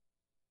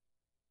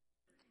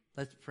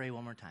Let's pray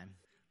one more time.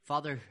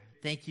 Father,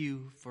 thank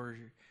you for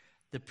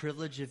the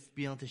privilege of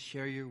being able to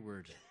share your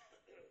word.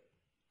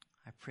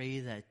 I pray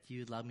that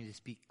you allow me to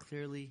speak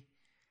clearly,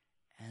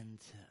 and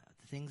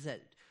the things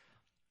that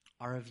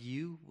are of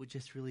you would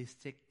just really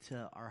stick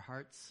to our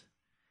hearts,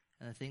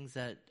 and the things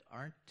that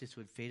aren't just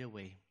would fade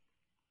away.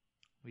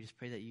 We just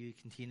pray that you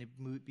continue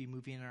to be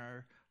moving in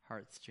our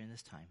hearts during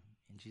this time.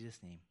 In Jesus'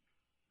 name,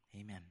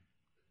 amen.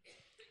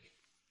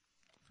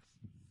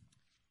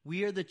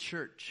 We are the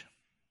church.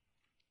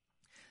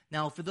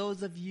 Now, for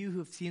those of you who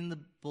have seen the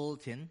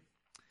bulletin,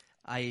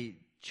 I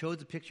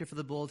chose a picture for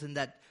the bulletin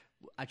that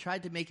I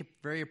tried to make it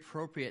very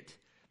appropriate.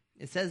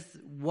 It says,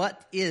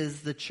 "What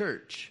is the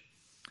church?"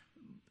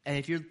 And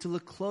if you're to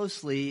look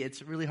closely,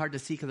 it's really hard to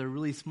see because they're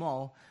really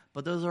small,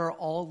 but those are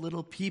all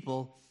little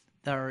people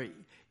that are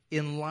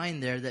in line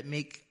there that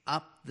make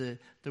up the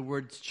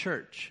words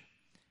church.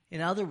 In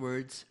other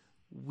words,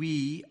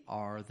 we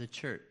are the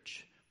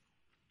church.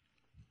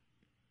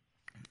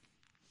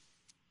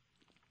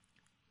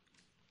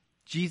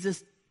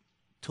 Jesus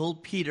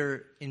told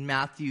Peter in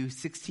Matthew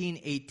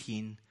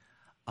 16:18,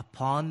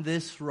 "Upon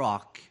this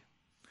rock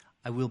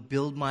I will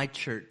build my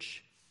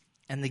church,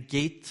 and the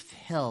gates of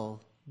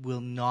hell will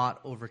not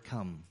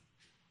overcome."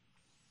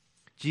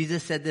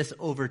 Jesus said this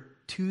over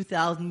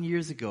 2,000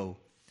 years ago,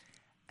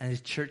 and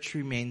his church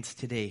remains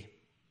today.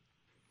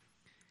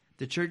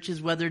 The church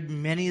has weathered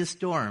many a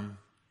storm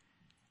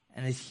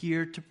and is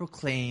here to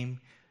proclaim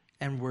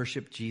and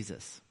worship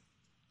Jesus.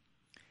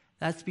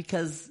 That's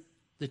because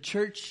the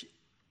church,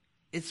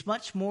 it's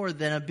much more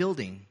than a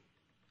building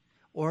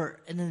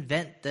or an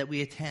event that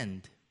we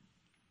attend,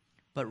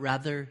 but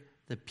rather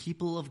the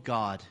people of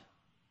God.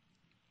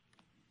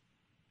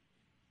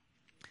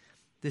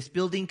 This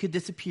building could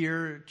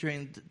disappear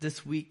during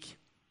this week,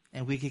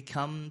 and we could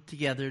come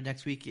together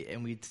next week,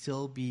 and we'd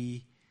still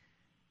be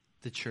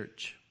the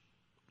church.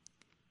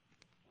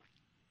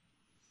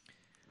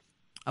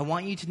 I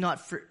want you to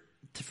not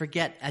to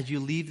forget as you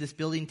leave this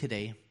building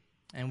today,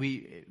 and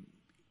we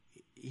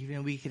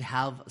could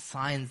have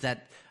signs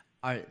that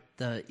are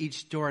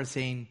each door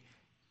saying,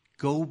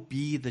 "Go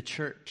be the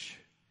church,"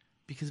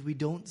 because we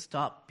don't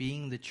stop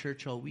being the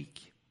church all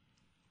week.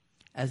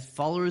 As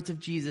followers of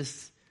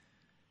Jesus,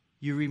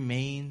 you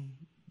remain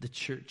the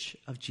church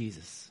of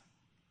Jesus.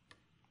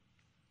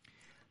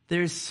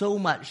 There's so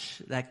much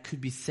that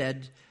could be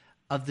said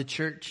of the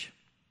church.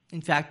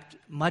 In fact,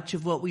 much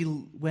of what we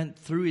went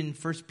through in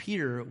 1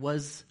 Peter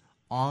was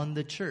on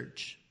the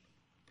church.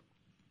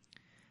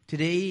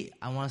 Today,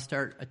 I want to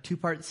start a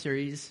 2-part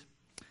series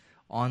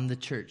on the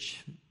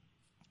church.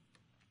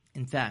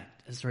 And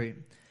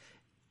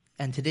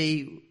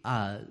today,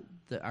 our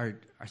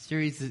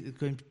series is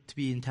going to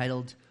be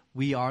entitled,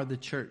 "We Are the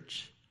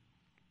Church."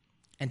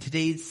 And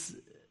today's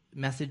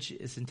message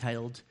is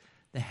entitled,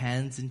 "The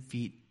Hands and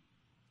Feet."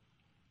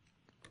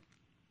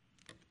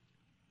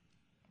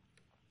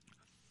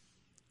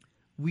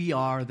 We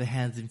are the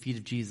hands and feet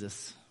of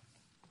Jesus.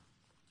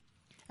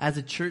 As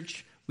a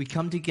church, we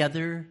come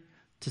together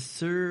to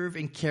serve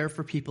and care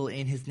for people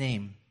in his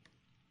name.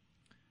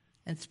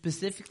 And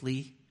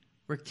specifically,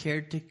 we're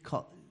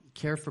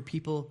care for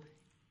people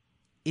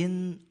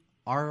in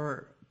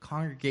our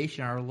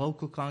congregation, our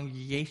local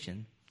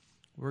congregation.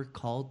 We're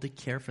called to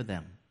care for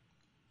them.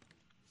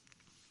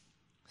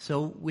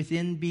 So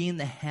within being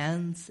the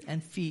hands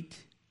and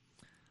feet,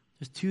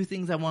 there's 2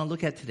 things I want to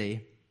look at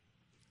today.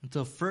 And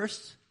so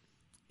first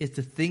is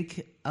to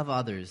think of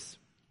others.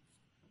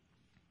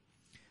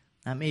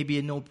 That may be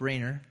a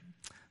no-brainer,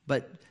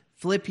 but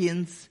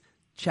Philippians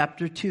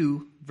chapter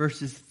 2,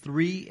 verses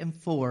 3 and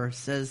 4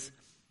 says,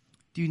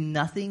 "Do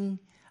nothing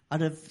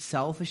out of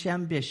selfish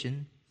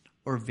ambition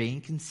or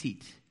vain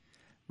conceit.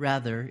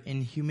 Rather,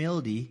 in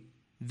humility,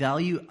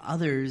 value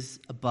others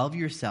above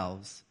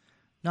yourselves,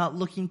 not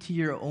looking to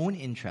your own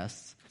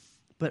interests,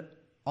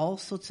 but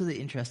also to the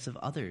interests of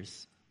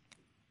others."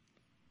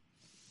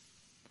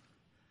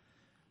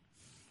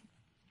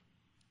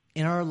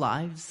 In our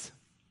lives,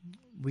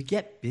 we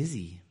get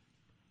busy.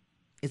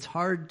 It's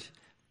hard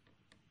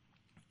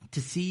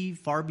to see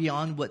far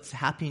beyond what's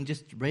happening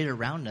just right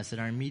around us in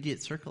our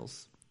immediate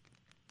circles.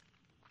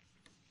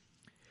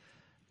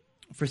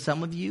 For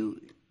some of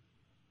you,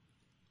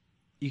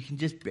 you can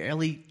just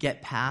barely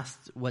get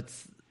past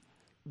what's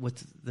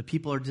the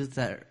people are just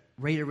that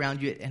right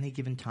around you at any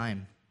given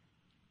time.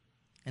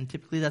 And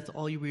typically that's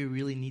all we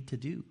really need to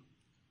do.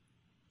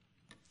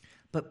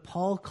 But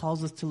Paul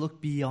calls us to look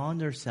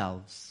beyond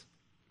ourselves,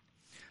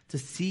 to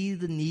see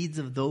the needs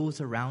of those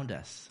around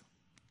us.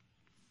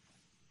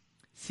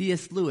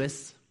 C.S.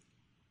 Lewis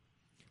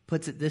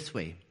puts it this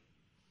way: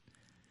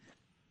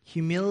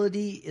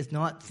 humility is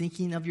not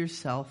thinking of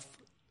yourself,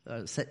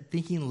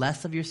 thinking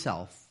less of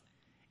yourself.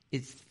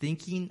 It's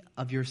thinking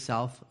of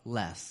yourself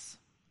less.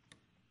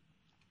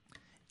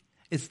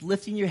 It's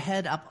lifting your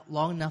head up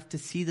long enough to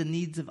see the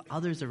needs of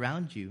others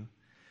around you,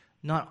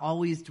 not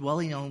always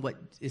dwelling on what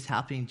is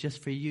happening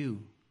just for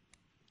you.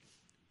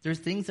 There's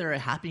things that are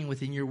happening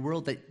within your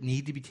world that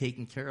need to be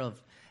taken care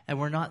of, and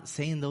we're not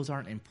saying those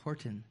aren't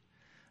important.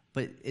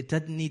 but it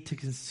doesn't need to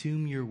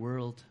consume your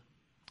world.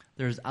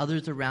 There's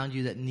others around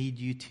you that need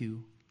you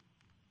too.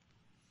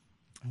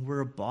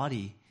 We're a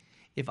body.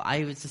 If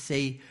I was to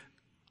say,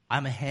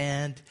 I'm a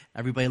hand,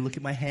 everybody look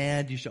at my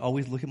hand, you should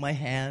always look at my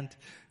hand.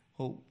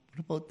 Well, what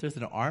about there's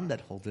an arm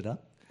that holds it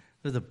up?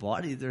 There's a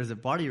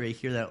body right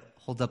here that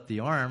holds up the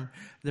arm.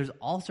 There's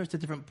all sorts of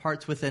different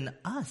parts within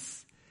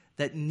us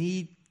that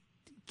need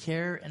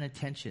care and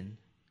attention.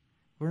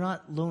 We're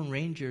not lone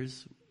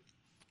rangers.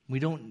 We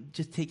don't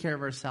just take care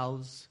of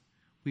ourselves.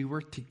 We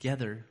work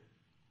together.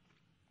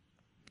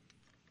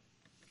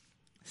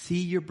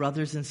 See your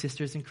brothers and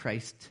sisters in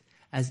Christ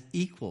as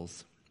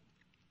equals.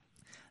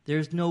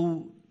 There's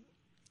no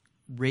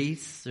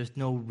race, there's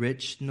no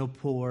rich, no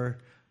poor,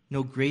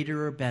 no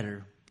greater or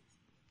better.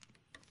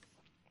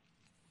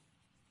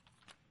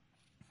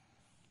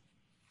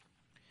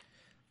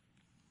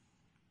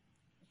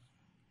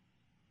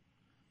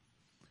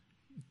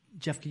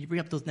 Jeff, can you bring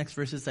up those next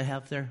verses I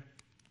have there?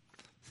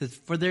 It says,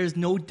 for there is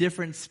no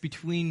difference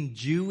between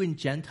Jew and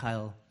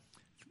Gentile.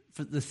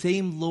 For the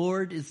same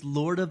Lord is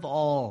Lord of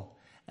all,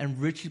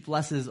 and richly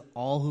blesses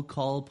all who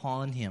call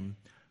upon him.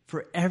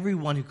 For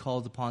everyone who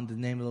calls upon the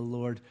name of the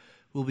Lord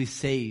will be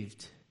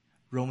saved.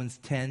 Romans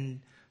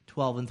 10,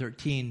 12, and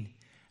 13.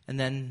 And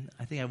then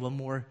I think I have one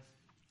more.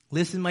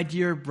 Listen, my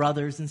dear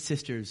brothers and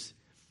sisters.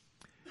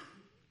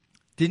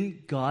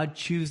 Didn't God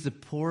choose the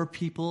poor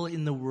people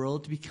in the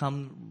world to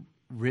become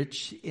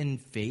rich in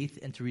faith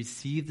and to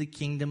receive the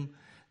kingdom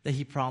that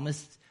he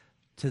promised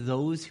to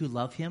those who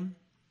love him?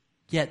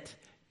 Yet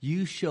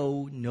you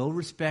show no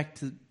respect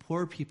to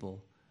poor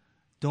people.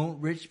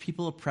 Don't rich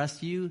people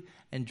oppress you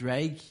and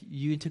drag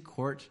you into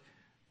court?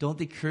 Don't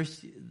they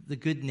curse the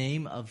good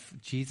name of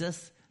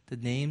Jesus, the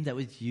name that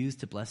was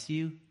used to bless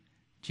you?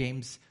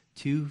 James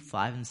 2,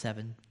 5, and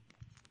 7.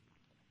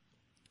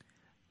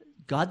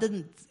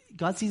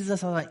 God sees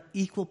us on an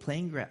equal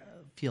playing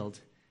field.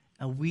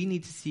 And we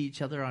need to see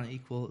each other on an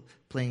equal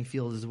playing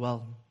field as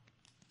well.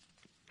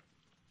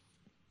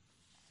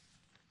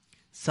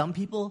 Some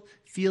people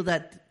feel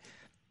that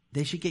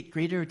they should get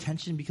greater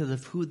attention because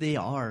of who they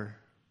are,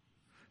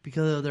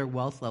 because of their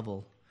wealth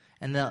level,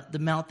 and the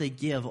amount they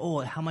give. Oh,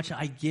 how much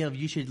I give.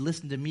 You should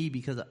listen to me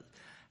because of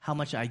how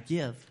much I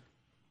give.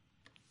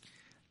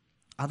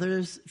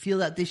 Others feel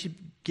that they should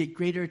get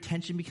greater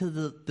attention because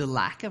of the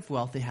lack of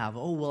wealth they have.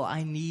 Oh, well,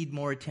 I need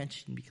more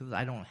attention because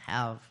I don't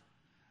have.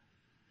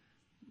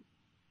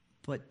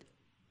 But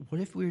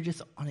what if we were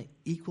just on an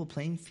equal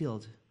playing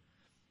field?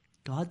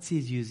 God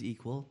sees you as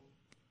equal.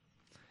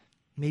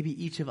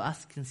 Maybe each of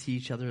us can see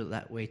each other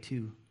that way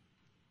too.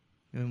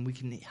 And we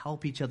can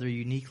help each other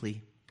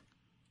uniquely.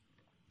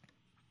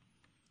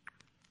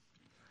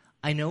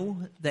 I know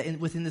that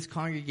within this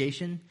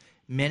congregation,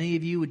 many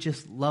of you would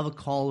just love a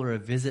call or a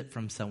visit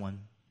from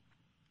someone.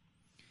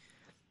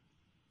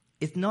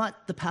 It's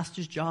not the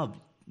pastor's job.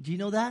 Do you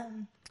know that?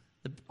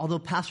 Although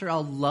Pastor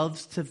Al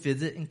loves to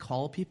visit and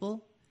call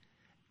people,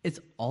 it's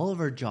all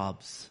of our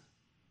jobs.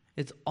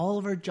 It's all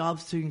of our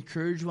jobs to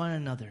encourage one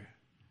another.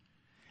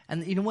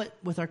 And you know what?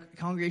 With our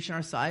congregation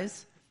our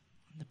size,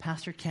 the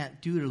pastor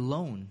can't do it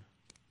alone.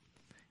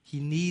 He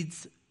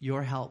needs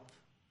your help.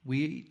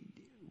 We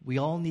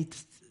all need to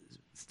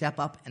step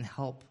up and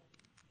help.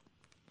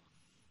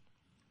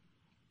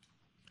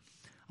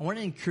 I want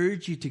to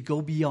encourage you to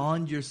go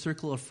beyond your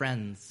circle of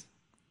friends.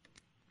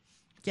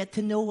 Get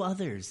to know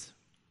others.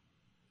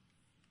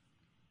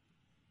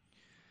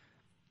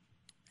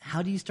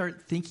 How do you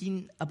start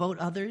thinking about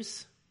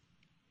others?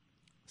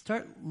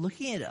 Start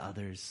looking at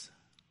others.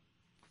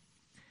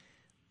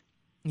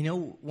 You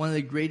know, one of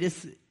the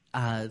greatest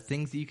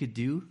things that you could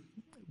do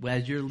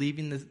as you're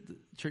leaving the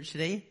church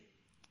today,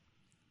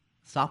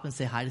 stop and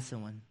say hi to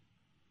someone.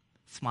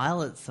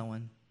 Smile at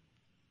someone.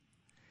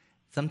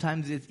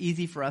 Sometimes it's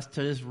easy for us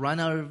to just run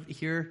out of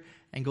here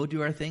and go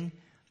do our thing.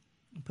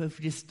 But if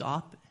we just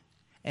stop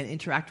and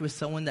interact with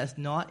someone that's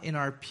not in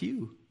our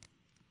pew.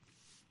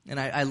 And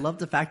I love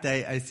the fact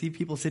that I see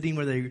people sitting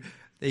where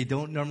they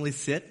don't normally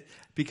sit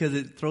because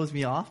it throws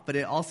me off. But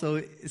it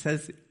also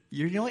says,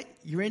 you know what?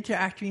 You're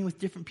interacting with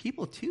different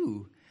people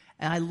too.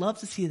 And I love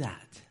to see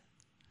that.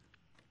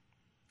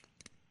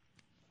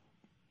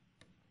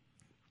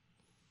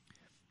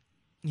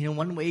 You know,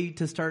 one way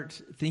to start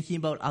thinking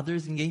about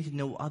others and getting to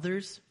know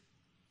others,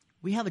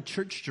 we have a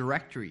church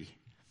directory.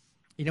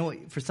 You know,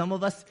 for some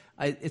of us,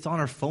 it's on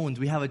our phones.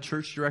 We have a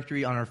church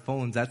directory on our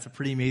phones. That's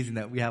pretty amazing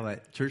that we have a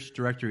church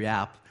directory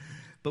app.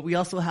 But we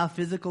also have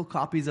physical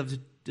copies of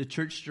the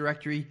church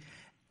directory,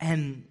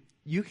 and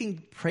you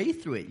can pray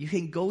through it. You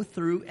can go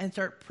through and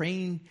start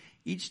praying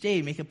each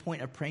day. Make a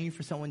point of praying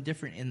for someone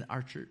different in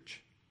our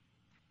church.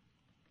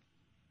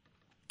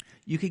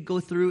 You could go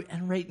through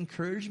and write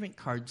encouragement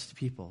cards to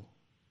people.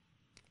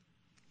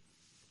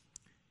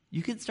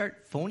 You could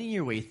start phoning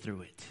your way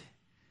through it.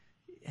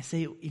 And say,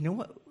 you know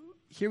what?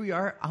 Here we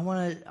are. I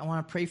want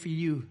to pray for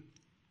you.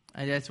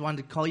 I just wanted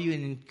to call you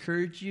and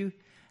encourage you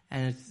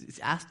and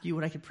ask you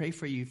what I could pray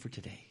for you for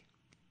today.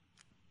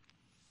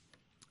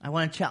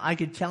 I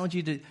could challenge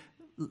you to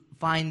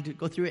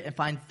go through it and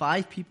find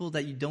 5 people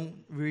that you don't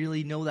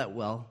really know that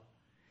well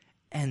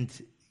and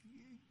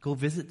go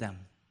visit them.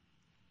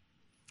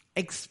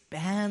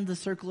 Expand the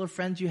circle of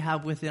friends you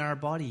have within our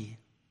body.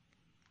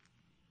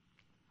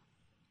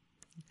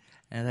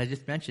 And as I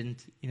just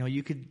mentioned,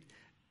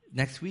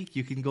 next week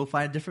you can go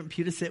find a different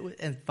pew to sit with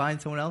and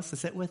find someone else to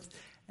sit with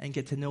and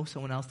get to know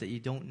someone else that you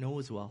don't know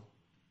as well.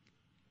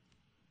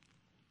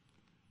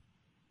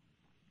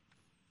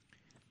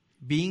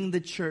 Being the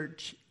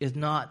church is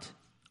not,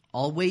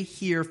 I'll wait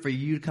here for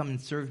you to come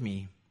and serve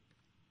me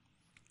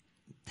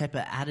type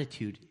of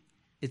attitude.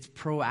 It's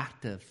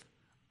proactive.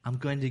 I'm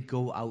going to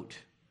go out.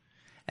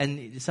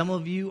 And some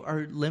of you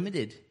are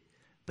limited,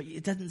 but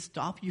it doesn't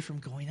stop you from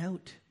going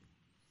out.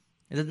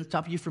 It doesn't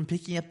stop you from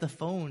picking up the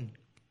phone.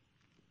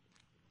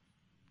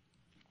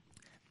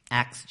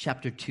 Acts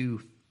chapter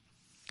 2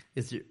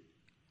 is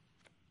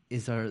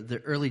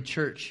the early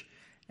church.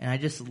 And I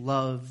just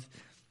love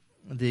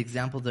the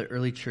example the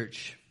early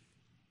church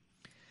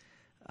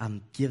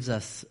gives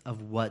us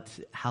of what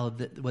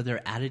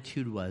their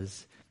attitude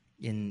was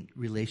in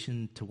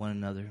relation to one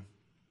another.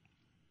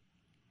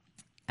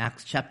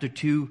 Acts chapter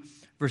 2,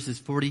 verses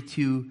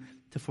 42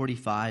 to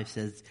 45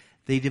 says,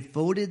 "They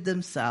devoted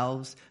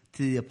themselves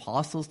to the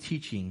apostles'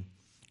 teaching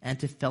and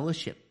to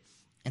fellowship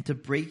and to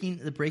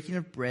the breaking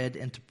of bread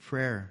and to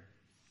prayer.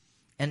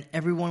 And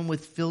everyone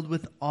was filled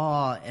with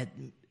awe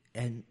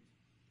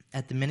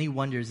at the many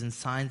wonders and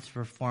signs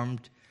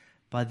performed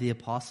by the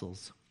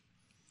apostles.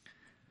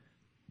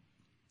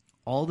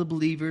 All the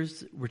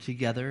believers were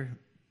together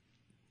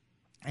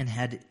and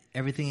had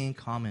everything in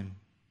common.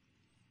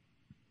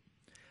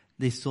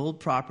 They sold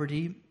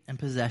property and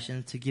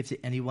possessions to give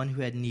to anyone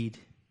who had need."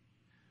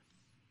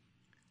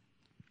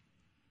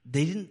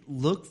 They didn't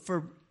look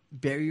for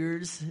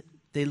barriers.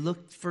 They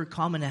looked for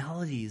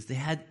commonalities. They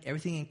had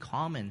everything in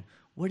common.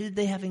 What did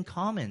they have in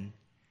common?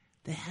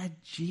 They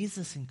had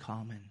Jesus in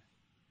common.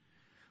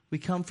 We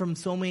come from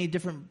so many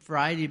different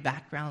variety of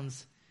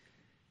backgrounds,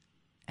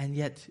 and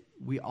yet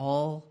we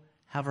all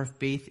have our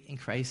faith in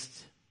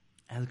Christ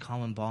as a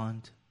common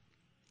bond.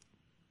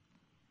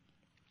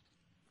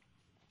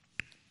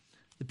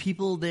 The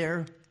people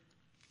there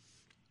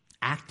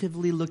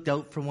actively looked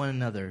out for one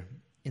another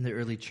in the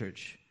early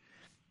church.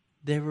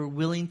 They were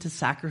willing to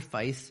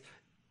sacrifice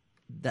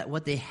that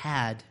what they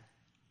had.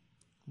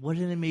 What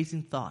an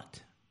amazing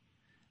thought,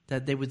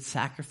 that they would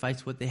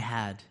sacrifice what they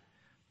had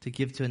to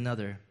give to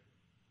another.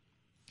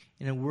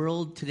 In a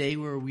world today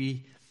where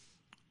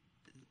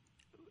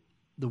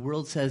the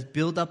world says,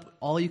 build up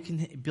all you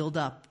can build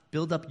up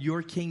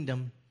your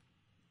kingdom.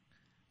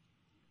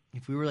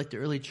 If we were like the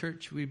early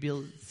church, we'd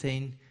be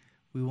saying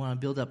we want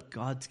to build up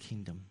God's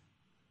kingdom.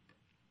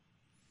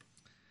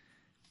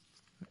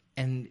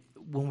 And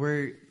when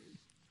we're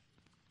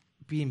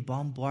being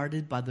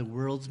bombarded by the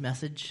world's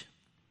message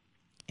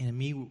and a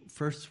me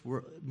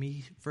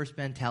first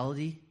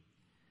mentality,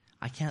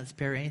 I can't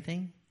spare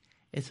anything.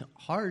 It's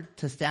hard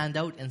to stand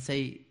out and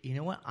say, you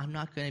know what, I'm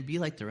not going to be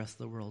like the rest of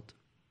the world.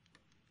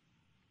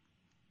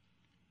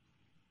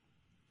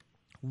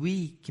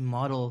 We can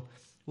model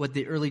what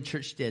the early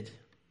church did,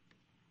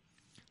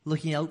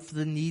 looking out for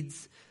the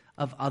needs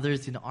of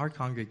others in our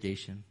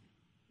congregation.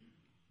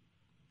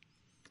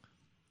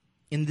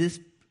 In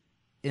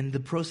the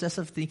process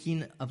of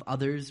thinking of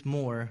others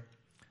more,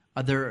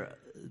 are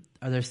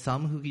there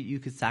some who you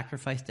could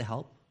sacrifice to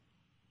help?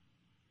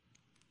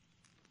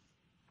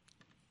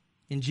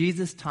 In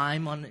Jesus'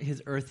 time on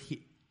his earth,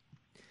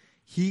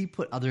 he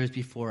put others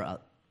before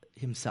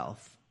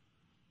himself.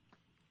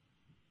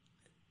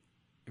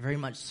 Very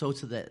much so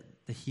that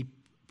he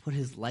put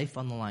his life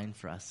on the line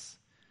for us,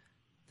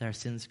 that our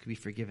sins could be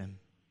forgiven.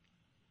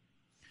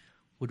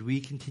 Would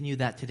we continue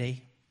that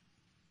today?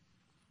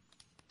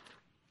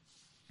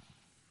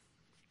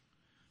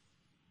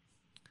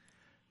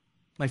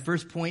 My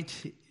first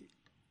point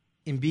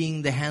in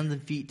being the hands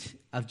and feet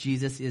of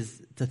Jesus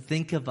is to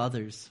think of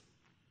others.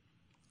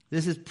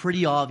 This is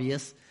pretty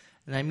obvious.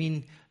 And I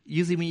mean,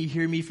 usually when you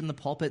hear me from the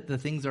pulpit, the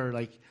things are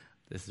like,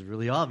 this is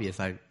really obvious.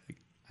 I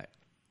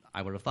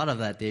would have thought of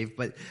that, Dave.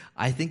 But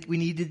I think we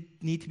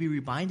need to be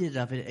reminded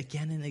of it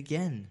again and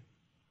again.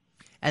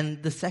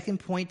 And the second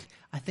point,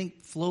 I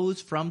think,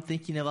 flows from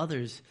thinking of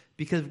others.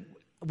 Because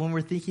when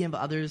we're thinking of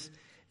others,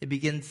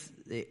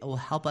 it will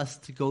help us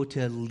to go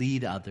to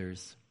lead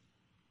others.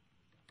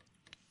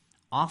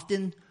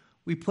 Often,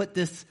 we put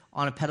this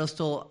on a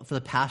pedestal for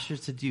the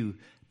pastors to do.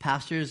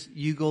 Pastors,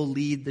 you go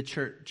lead the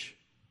church.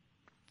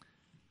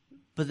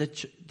 But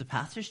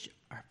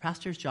our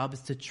pastor's job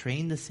is to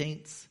train the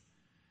saints.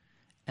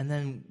 And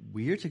then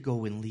we're to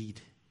go and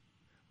lead.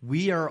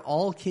 We are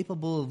all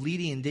capable of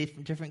leading in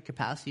different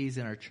capacities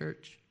in our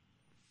church.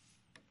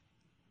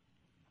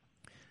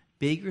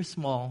 Big or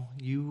small,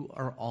 you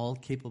are all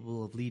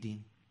capable of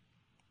leading.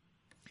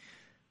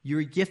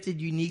 You're gifted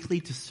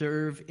uniquely to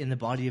serve in the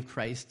body of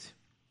Christ.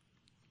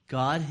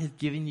 God has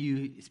given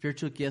you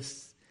spiritual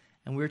gifts,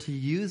 and we're to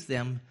use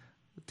them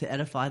to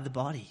edify the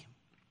body.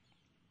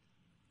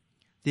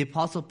 The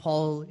Apostle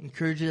Paul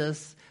encourages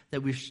us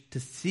that we to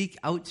seek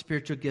out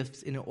spiritual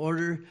gifts in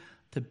order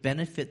to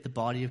benefit the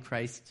body of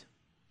Christ.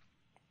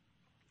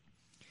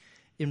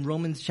 In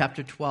Romans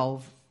chapter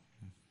 12,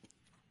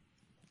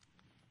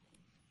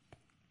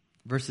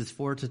 verses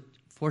 4 to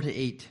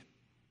 8,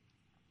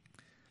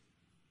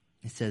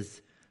 it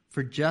says,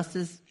 For just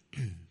as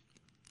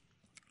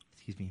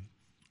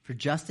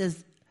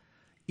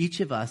each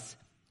of us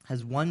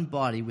has one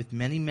body with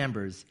many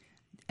members,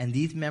 and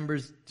these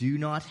members do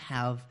not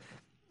have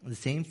the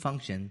same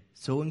function,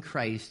 so in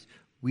Christ,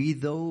 we,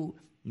 though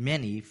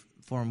many,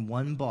 form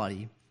one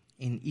body,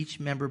 and each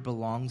member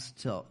belongs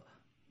to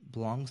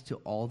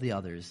all the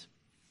others.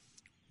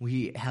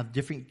 We have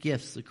different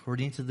gifts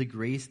according to the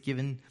grace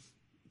given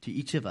to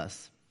each of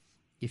us.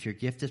 If your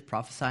gift is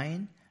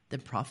prophesying,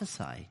 then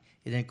prophesy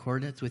in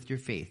accordance with your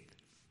faith.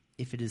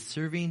 If it is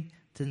serving,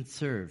 then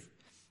serve.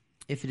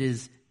 If it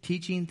is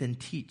teaching, then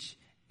teach.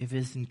 If it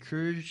is to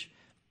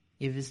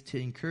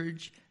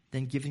encourage,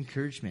 then give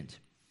encouragement.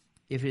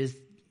 If it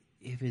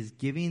is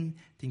giving,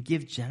 then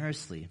give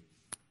generously.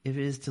 If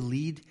it is to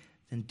lead,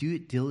 then do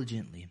it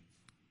diligently.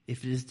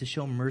 If it is to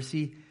show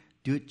mercy,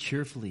 do it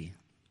cheerfully.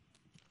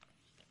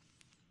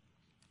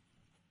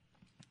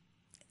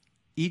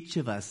 Each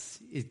of us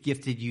is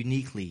gifted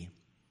uniquely.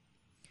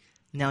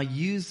 Now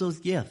use those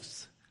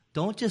gifts.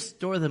 Don't just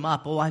store them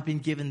up. Oh, I've been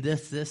given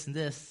this, this, and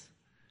this.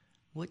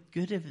 What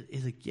good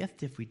is a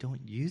gift if we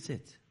don't use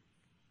it?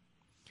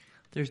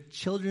 There's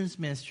children's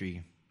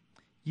ministry,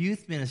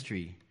 youth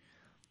ministry,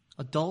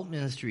 adult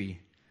ministry,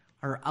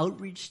 our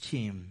outreach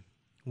team,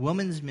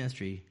 women's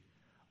ministry.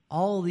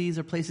 All these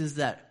are places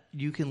that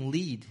you can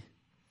lead.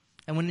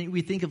 And when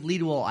we think of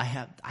lead, well,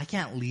 I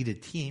can't lead a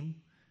team,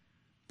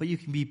 but you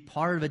can be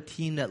part of a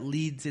team that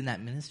leads in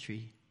that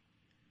ministry.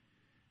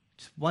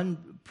 Just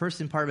one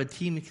person part of a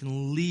team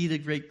can lead a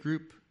great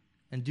group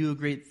and do a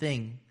great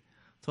thing.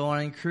 So I want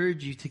to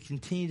encourage you to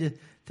continue to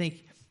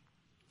think,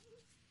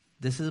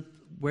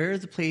 where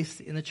is the place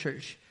in the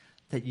church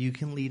that you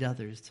can lead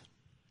others?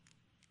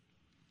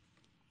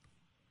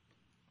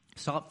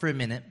 Stop for a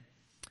minute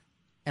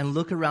and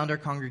look around our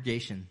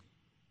congregation.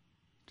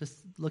 Just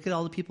look at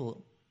all the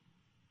people.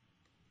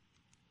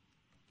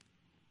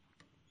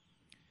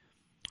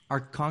 Our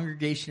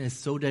congregation is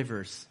so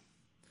diverse,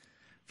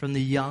 from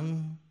the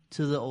young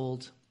to the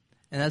old.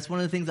 And that's one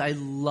of the things I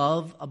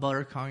love about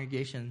our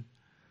congregation.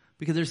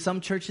 Because there's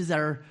some churches that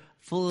are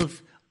full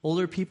of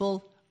older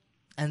people,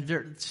 and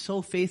they're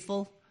so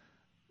faithful,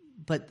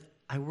 but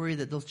I worry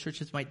that those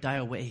churches might die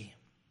away.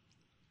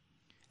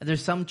 And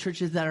there's some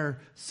churches that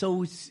are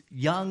so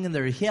young and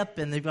they're hip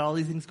and they've got all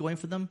these things going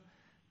for them,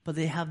 but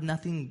they have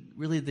nothing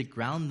really to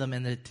ground them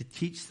and to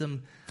teach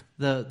them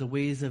the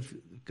ways of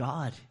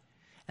God.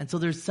 And so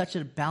there's such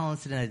a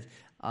balance and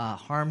a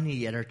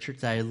harmony at our church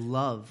that I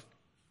love.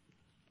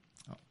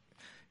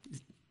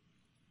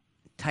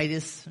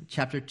 Titus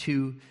chapter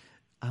 2,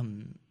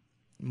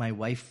 my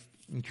wife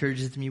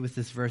encourages me with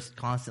this verse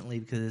constantly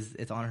because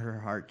it's on her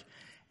heart.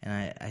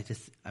 And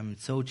I'm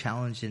so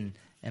challenged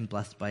and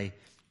blessed by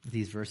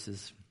these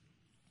verses.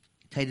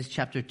 Titus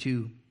chapter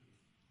 2.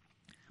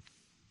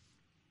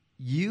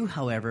 You,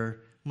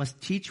 however,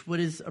 must teach what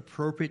is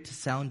appropriate to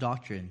sound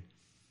doctrine.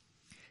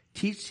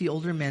 Teach the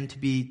older men to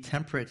be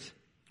temperate,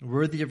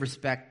 worthy of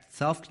respect,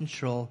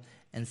 self-control,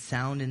 and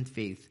sound in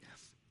faith,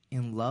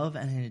 in love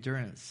and in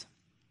endurance.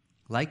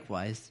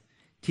 Likewise,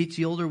 teach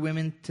the older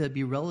women to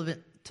be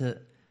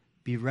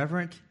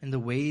reverent in the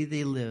way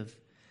they live,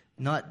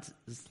 not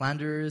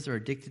slanderers or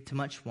addicted to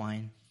much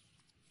wine,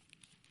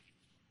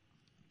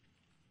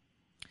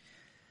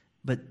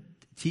 but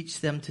teach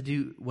them to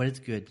do what is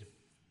good.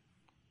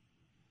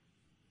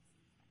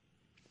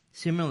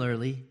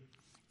 Similarly,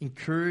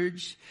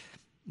 encourage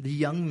the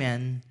young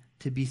men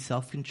to be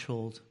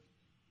self-controlled.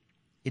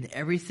 In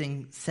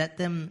everything, set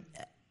them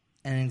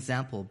an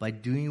example by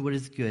doing what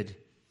is good.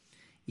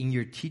 In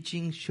your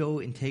teaching, show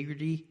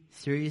integrity,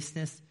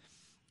 seriousness,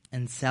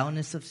 and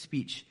soundness of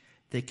speech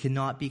that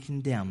cannot be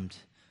condemned,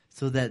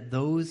 so that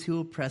those who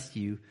oppress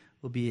you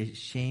will be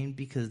ashamed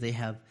because they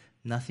have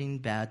nothing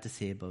bad to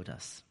say about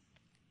us.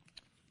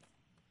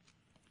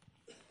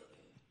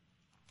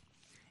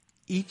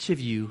 Each of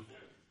you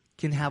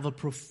can have a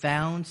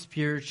profound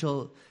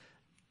spiritual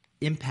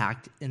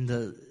impact in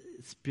the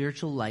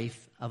spiritual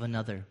life of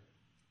another.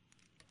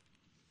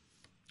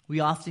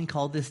 We often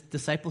call this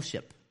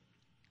discipleship.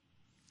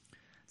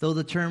 Though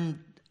the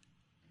term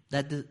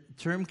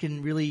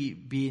can really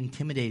be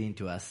intimidating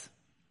to us.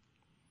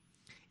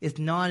 It's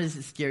not as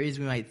scary as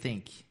we might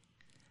think.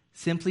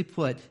 Simply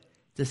put,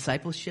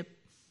 discipleship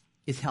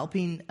is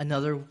helping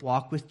another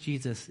walk with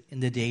Jesus in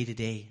the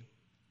day-to-day.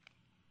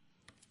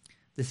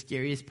 The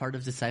scariest part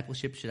of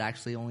discipleship should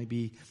actually only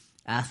be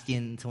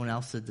asking someone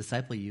else to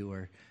disciple you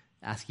or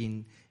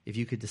asking if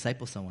you could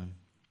disciple someone.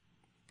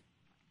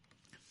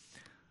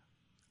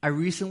 I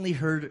recently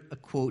heard a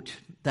quote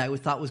that I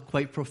thought was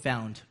quite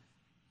profound,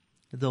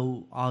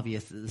 though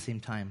obvious at the same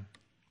time.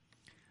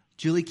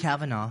 Julie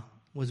Kavanaugh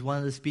was one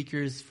of the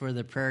speakers for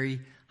the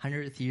Prairie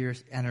 100th year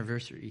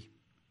anniversary.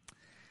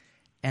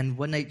 And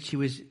one night she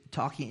was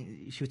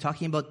talking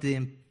about the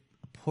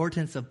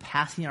importance of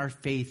passing our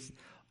faith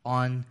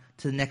on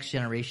to the next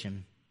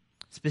generation,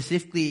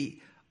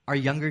 specifically our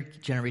younger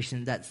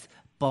generation that's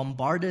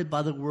bombarded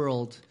by the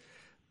world,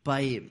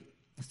 by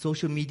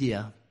social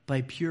media,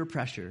 by peer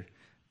pressure,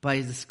 by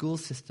the school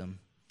system.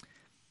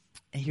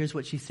 And here's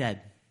what she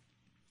said.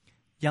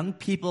 Young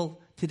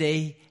people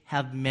today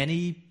have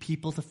many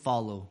people to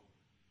follow,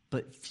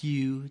 but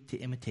few to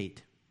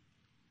imitate.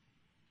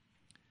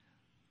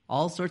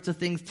 All sorts of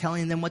things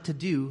telling them what to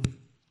do,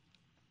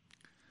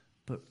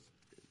 but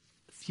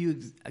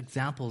few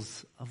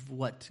examples of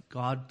what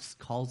God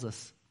calls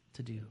us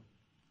to do.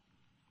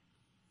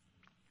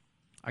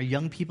 Our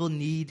young people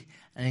need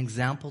an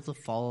example to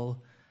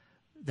follow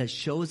that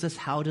shows us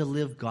how to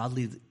live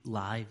godly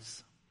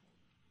lives.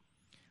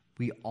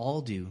 We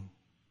all do.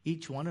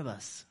 Each one of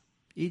us.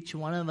 Each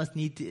one of us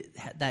need to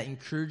have that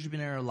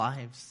encouragement in our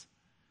lives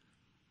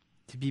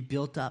to be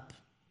built up,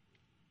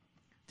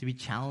 to be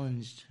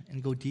challenged,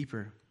 and go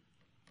deeper.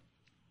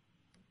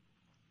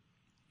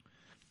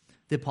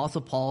 The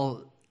Apostle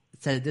Paul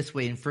said it this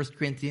way in 1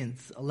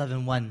 Corinthians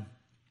 11:1.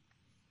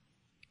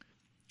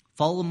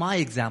 Follow my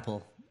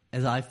example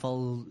as I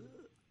follow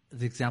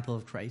the example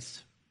of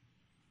Christ.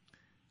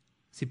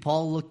 See,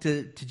 Paul looked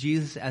to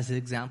Jesus as an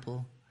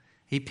example.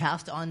 He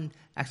passed on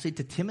actually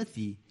to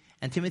Timothy,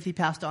 and Timothy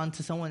passed on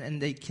to someone,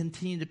 and they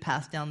continue to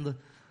pass down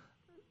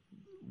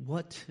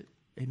what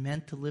it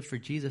meant to live for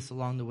Jesus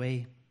along the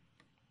way.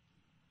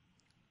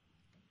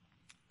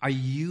 Are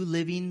you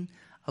living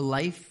a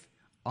life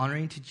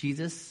honoring to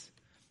Jesus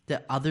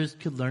that others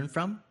could learn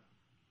from?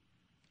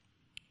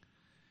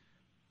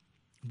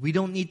 We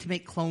don't need to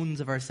make clones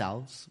of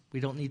ourselves.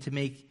 We don't need to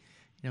make,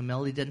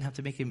 Melody doesn't have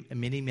to make a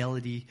mini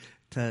Melody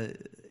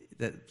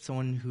that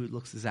someone who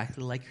looks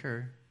exactly like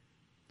her,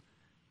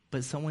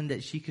 but someone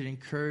that she could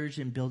encourage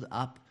and build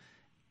up,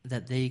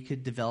 that they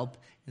could develop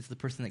into the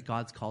person that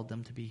God's called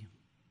them to be.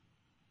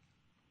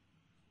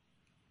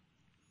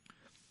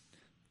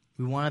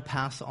 We want to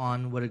pass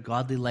on what a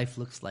godly life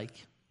looks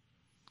like.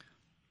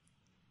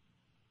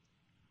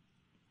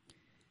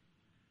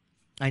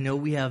 I know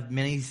we have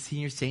many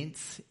senior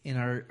saints in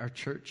our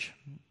church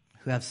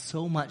who have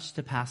so much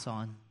to pass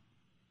on.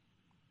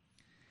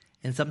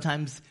 And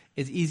sometimes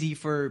it's easy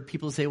for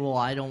people to say, well,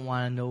 I don't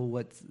want to know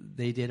what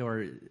they did,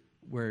 or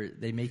where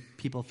they make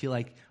people feel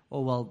like,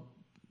 oh, well,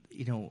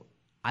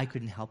 I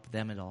couldn't help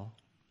them at all.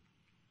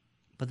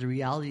 But the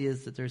reality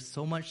is that there's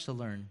so much to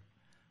learn.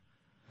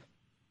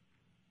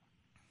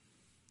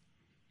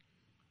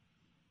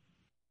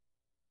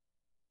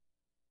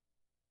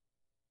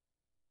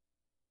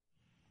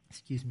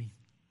 Excuse me.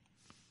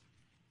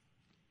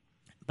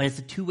 But it's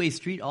a two-way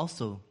street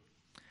also.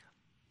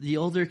 The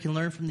older can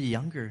learn from the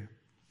younger.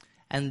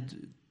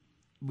 And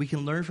we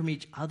can learn from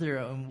each other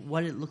on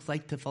what it looks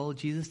like to follow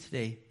Jesus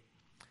today.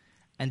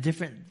 And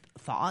different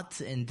thoughts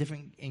and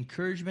different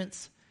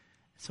encouragements.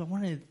 So I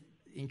want to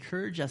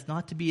encourage us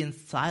not to be in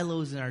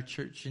silos in our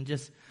church and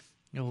just,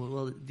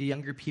 the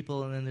younger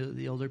people and then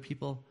the older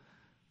people.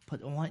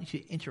 But I want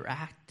you to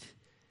interact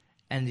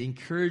and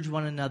encourage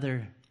one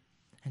another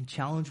and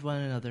challenge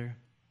one another.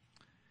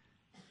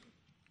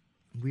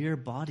 We are a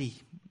body.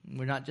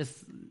 We're not just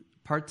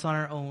parts on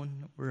our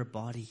own. We're a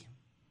body.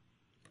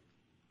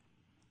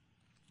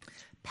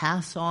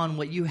 Pass on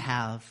what you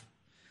have,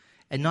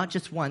 and not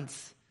just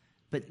once,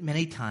 but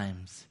many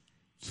times.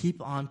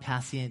 Keep on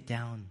passing it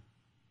down.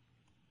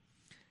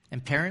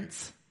 And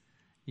parents,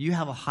 you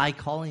have a high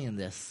calling in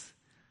this.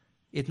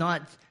 It's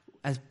not,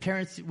 as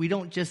parents, we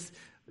don't just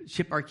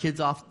ship our kids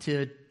off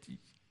to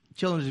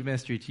children's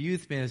ministry, to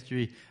youth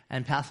ministry,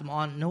 and pass them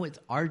on. No, it's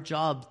our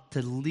job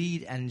to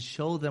lead and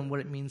show them what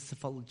it means to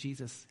follow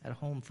Jesus at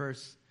home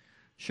first.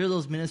 Sure,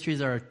 those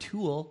ministries are a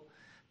tool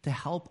to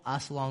help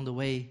us along the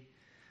way,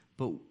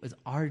 but it's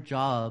our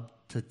job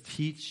to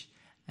teach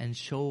and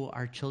show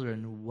our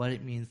children what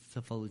it means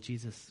to follow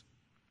Jesus.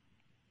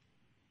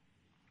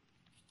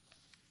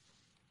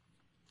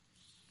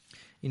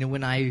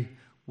 When I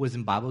was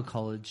in Bible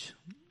college,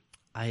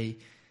 I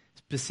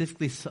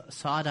specifically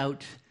sought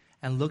out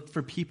and looked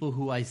for people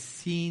who I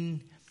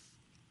seen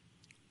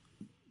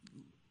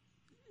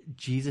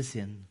Jesus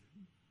in.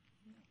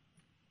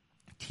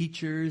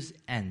 Teachers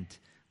and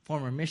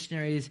former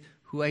missionaries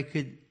who I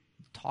could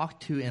talk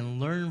to and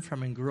learn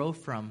from and grow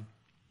from.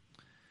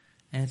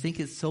 And I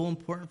think it's so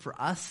important for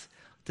us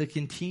to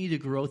continue to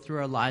grow through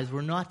our lives.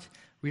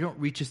 We don't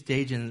reach a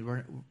stage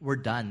and we're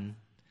done,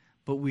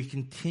 but we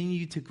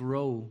continue to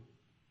grow.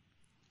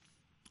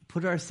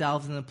 Put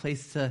ourselves in a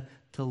place to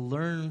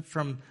learn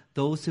from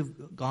those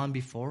who've gone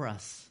before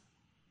us.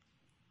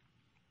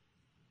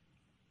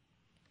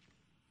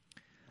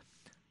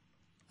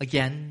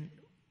 Again,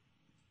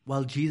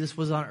 while Jesus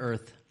was on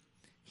earth,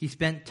 he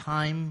spent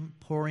time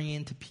pouring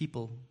into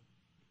people.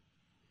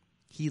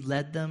 He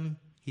led them.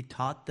 He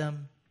taught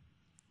them.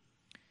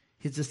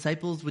 His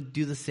disciples would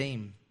do the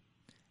same.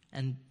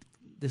 And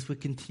this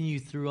would continue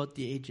throughout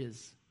the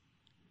ages.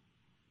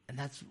 And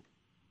that's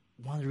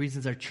one of the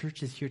reasons our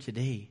church is here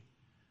today.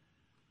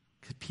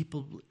 Because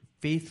people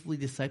faithfully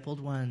discipled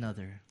one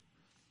another.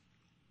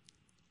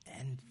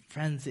 And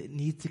friends, it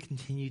needs to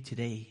continue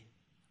today.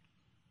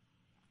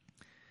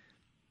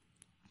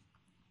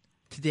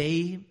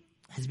 Today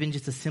has been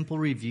just a simple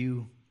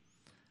review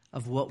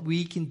of what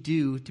we can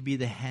do to be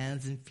the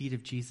hands and feet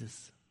of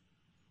Jesus.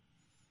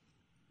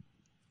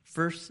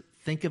 First,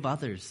 think of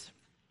others.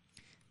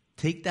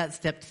 Take that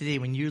step today.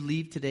 When you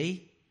leave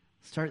today,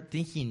 start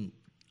thinking,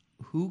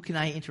 who can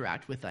I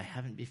interact with I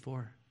haven't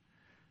before?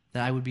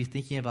 That I would be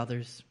thinking of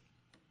others.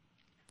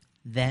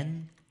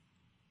 Then,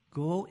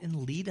 go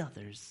and lead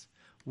others.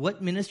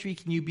 What ministry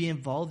can you be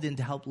involved in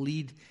to help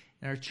lead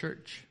in our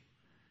church?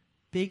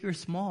 Big or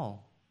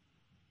small?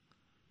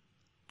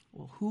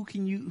 Well,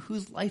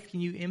 whose life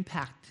can you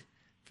impact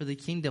for the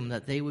kingdom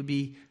that they would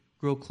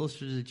grow closer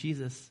to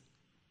Jesus?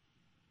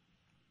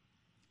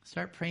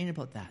 Start praying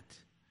about that.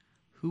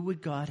 Who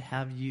would God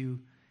have you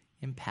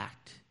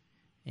impact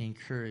and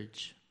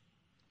encourage?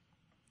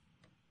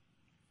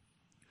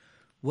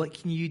 What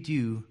can you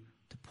do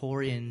to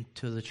pour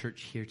into the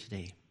church here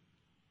today?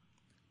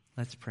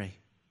 Let's pray.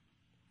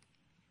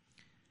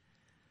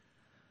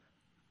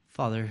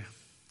 Father,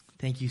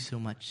 thank you so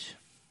much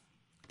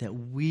that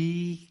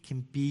we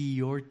can be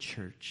your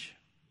church.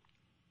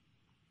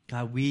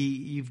 God,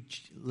 you've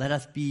let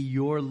us be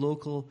your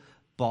local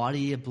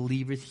body of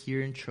believers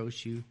here in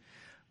Trochu.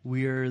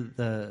 We're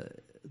the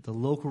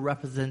local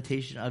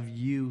representation of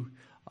you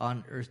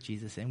on earth,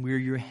 Jesus, and we're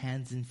your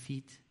hands and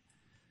feet.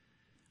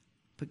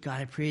 But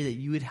God, I pray that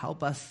you would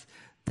help us,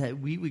 that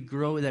we would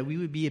grow, that we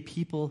would be a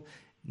people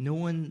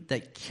knowing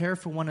that care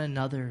for one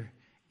another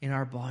in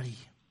our body.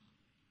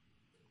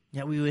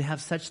 That we would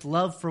have such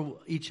love for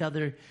each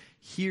other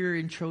here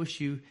in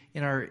Trochu,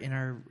 in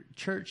our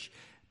church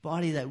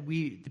body, that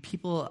the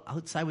people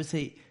outside would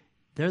say,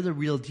 they're the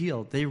real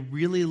deal. They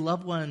really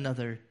love one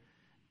another.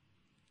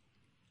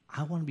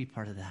 I want to be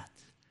part of that.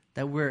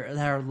 That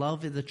our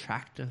love is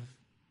attractive.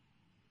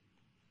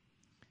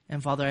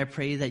 And Father, I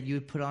pray that you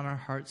would put on our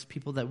hearts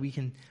people that we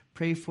can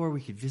pray for,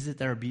 we could visit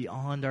that are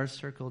beyond our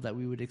circle, that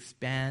we would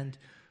expand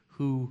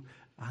who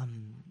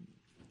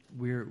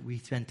we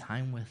spend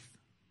time with.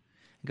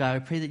 God, I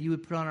pray that you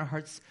would put on our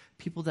hearts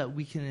people that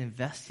we can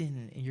invest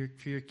in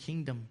for your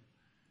kingdom,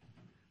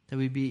 that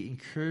we'd be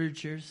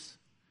encouragers,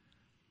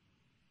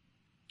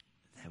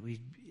 that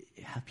we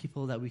have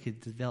people that we could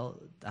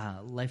develop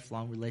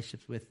lifelong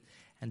relationships with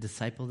and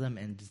disciple them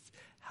and just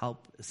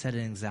help set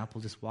an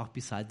example, just walk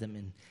beside them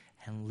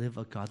and live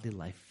a godly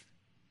life.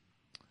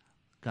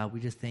 God, we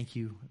just thank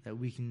you that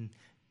we can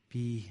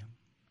be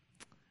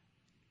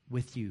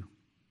with you.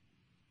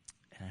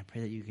 And I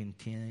pray that you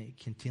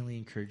continually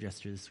encourage us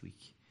through this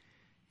week.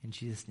 In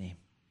Jesus' name,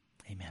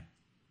 amen.